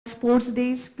sports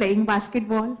days playing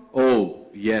basketball? Oh,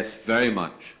 yes, very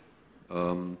much.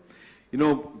 You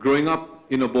know, growing up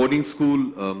in a boarding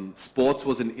school, sports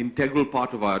was an integral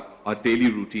part of our daily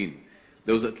routine.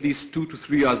 There was at least 2 to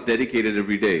 3 hours dedicated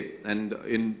every day. And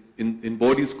in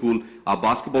boarding school, our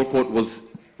basketball court was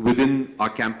within our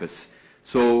campus.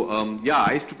 So, yeah,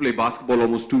 I used to play basketball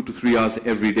almost 2 to 3 hours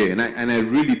every day, and I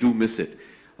really do miss it.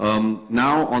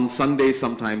 Now, on Sundays,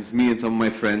 sometimes, me and some of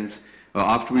my friends,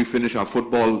 after we finish our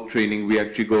football training, we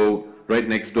actually go right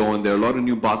next door, and there are a lot of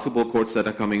new basketball courts that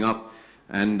are coming up,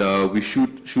 and we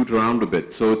shoot around a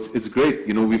bit. So it's great.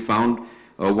 You know, we found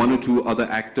 1 or 2 other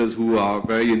actors who are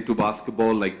very into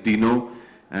basketball, like Dino,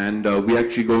 and we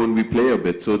actually go and we play a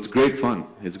bit. So it's great fun.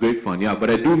 It's great fun, yeah. But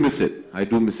I do miss it. I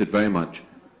do miss it very much.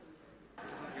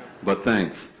 But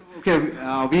thanks. Okay,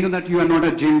 we know that you are not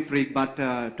a gym freak, but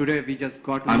today we just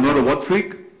got... I'm not a what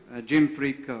freak? Gym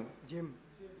freak. Gym.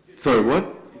 Sorry,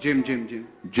 what? Gym.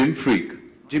 Gym freak.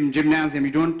 Gymnasium,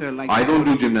 you don't like... I don't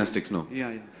do gymnastics, no.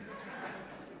 Yeah.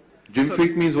 Gym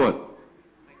freak means what?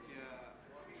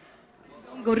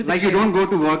 Like you don't go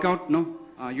to workout, no?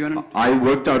 You are not... I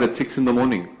worked out at 6 in the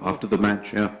morning after the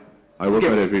match, yeah. I work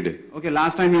out every day. Okay,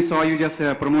 last time we saw you just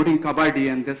promoting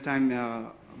kabaddi and this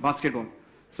time basketball.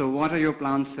 So what are your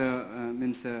plans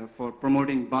for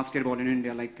promoting basketball in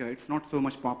India? Like it's not so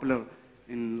much popular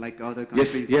in like other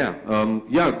countries. Yes,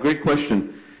 yeah, great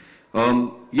question.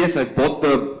 Yes, I've bought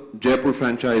the Jaipur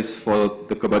franchise for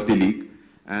the Kabaddi League,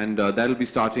 and that'll be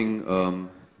starting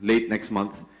late next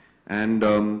month. And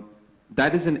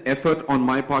that is an effort on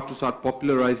my part to start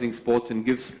popularizing sports and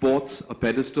give sports a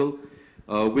pedestal,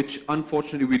 which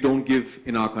unfortunately we don't give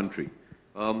in our country.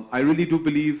 I really do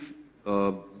believe,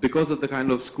 because of the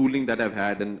kind of schooling that I've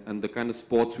had and the kind of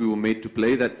sports we were made to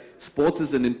play, that sports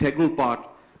is an integral part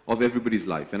of everybody's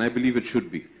life, and I believe it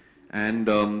should be. And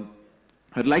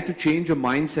I'd like to change a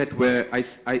mindset where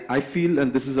I feel,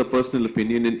 and this is a personal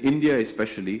opinion, in India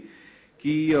especially,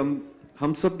 कि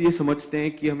हम सब ये समझते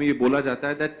हैं कि हमें ये बोला जाता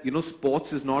है that, you know,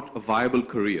 sports is not a viable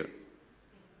career.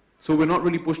 So we're not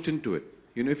really pushed into it.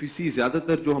 You know, if you see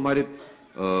ज़्यादातर जो हमारे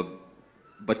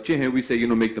बच्चे हैं, we say, you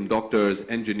know, make them doctors,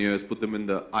 engineers, put them in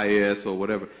the IAS or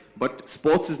whatever. But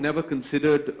sports is never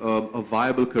considered a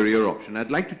viable career option. I'd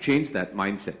like to change that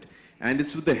mindset. And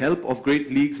it's with the help of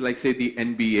great leagues like, say, the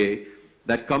NBA,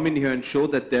 that come in here and show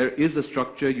that there is a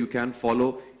structure you can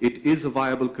follow. It is a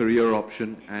viable career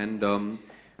option, and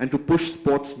to push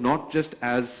sports not just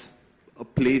as a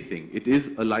plaything. It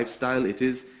is a lifestyle. It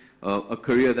is a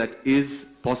career that is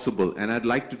possible, and I'd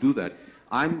like to do that.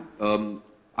 I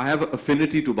have an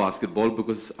affinity to basketball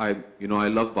because I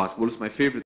love basketball. It's my favorite